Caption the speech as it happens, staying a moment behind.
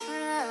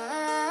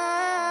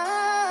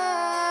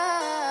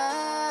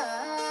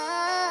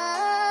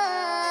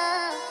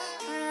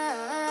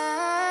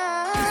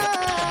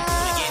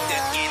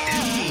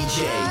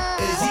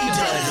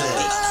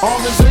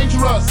Armed and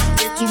dangerous,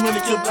 ain't too many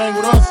can bang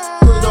with us.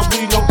 Straight up,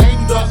 we no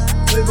angel dust.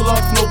 Label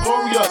us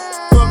notorious.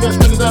 Thug ass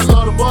niggas that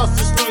love the bus.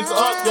 The strings to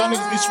us, y'all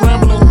niggas be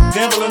scrambling,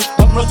 gambling.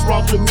 Up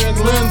restaurants with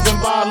mandolins and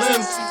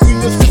violins. We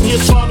just sitting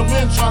here trying to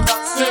win, trying not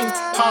to sin.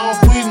 High on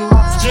weed and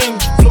lots of gin.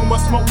 So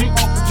much smoke, need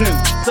oxygen.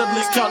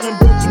 Steadily counting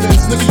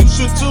Benjamins. Nigga, you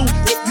should too,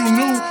 if you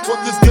knew what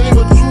this game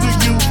would do to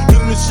you.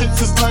 Doing this shit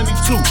since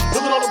 92.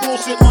 Look at all the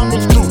bullshit I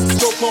went through.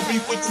 So gon' be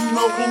with you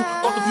know who.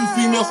 Fuck a few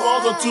females,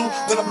 stars or two.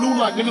 Then I blew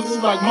like niggas who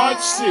like my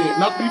shit.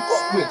 Not to be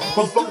fucked with.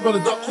 Motherfucker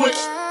better duck quick.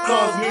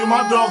 Cause me and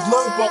my dogs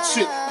love fuck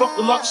shit. Fuck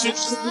the luck shit,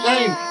 shit the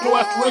aim. No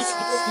aspirations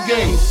to fuck the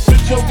game.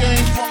 Bitch your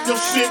game, fuck your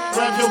shit.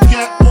 Grab your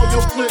gap, pull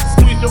your clip.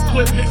 Squeeze your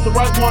clip, hit the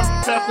right one.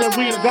 Pass that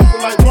weed, I got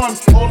the like one.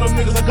 All them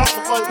niggas, I got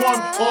the like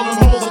one. All them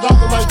hoes, I got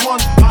the like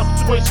one. My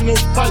situation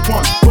is type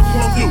one. What you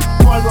gonna do?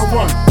 Fire or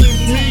run? Seems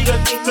to me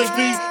that you take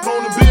me.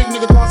 Rolling big,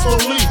 nigga, not so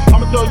lead.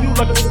 I'ma tell you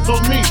like a nigga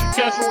told me.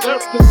 Cash roll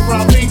everything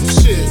around me.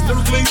 Shit,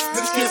 lyrically,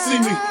 niggas can't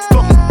see me.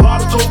 Fuck it,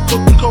 lot of dope,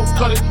 cook the coke,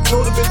 cut it.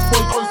 Know the bitch,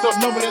 boy, call yourself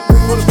number that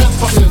nigga with the best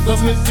fucking.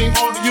 Doesn't it seem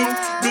odd to you?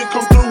 Big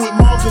come through with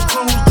Mars and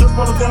crews. Just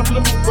run down to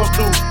the move up,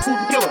 dude. Who's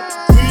the killer?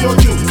 Me or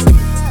you?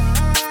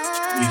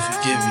 We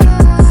forgive you,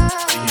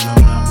 but you know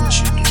not what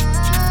you do.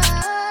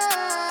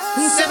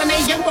 7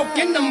 a.m. woke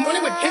in the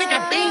morning with Henny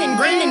caffeine and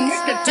green and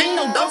nicotine.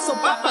 No dose of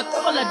papa,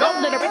 couple of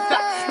don't let it rip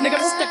that. Nigga,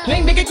 what's the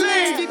clean, nigga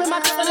clean. Deep in my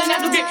cup and I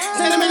do get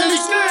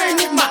sentimentally strained.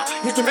 With my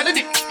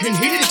instrumentality and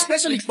heated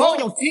especially for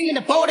your team in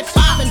the 45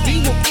 and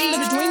D will feel in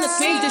between the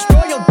scenes.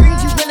 Destroy your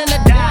dreams, you willing to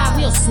die.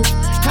 We'll see.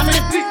 Coming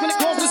in peace when it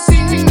comes to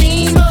see me.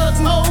 Mean mugs,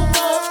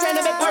 mofos, trying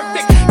to be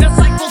perfect. The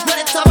cycles, but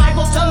it's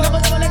survival. Tongue of a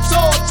double-edged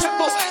sword,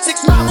 triple.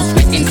 6 novels,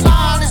 spitting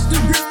fire. It's the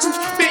real truth,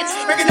 bitch.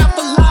 Breaking up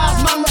the lies,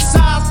 my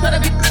massage. Better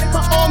be ready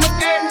for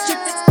Armageddon. Shit,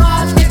 it's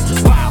fine, bitch.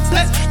 Wow,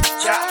 bless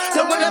ya.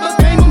 The whatever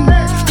came of me.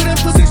 Put in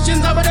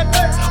positions over the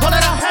earth. All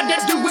that I had to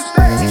do was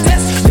face.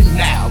 Test it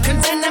now.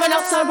 Contend never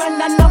know,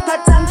 surrender, no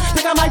time.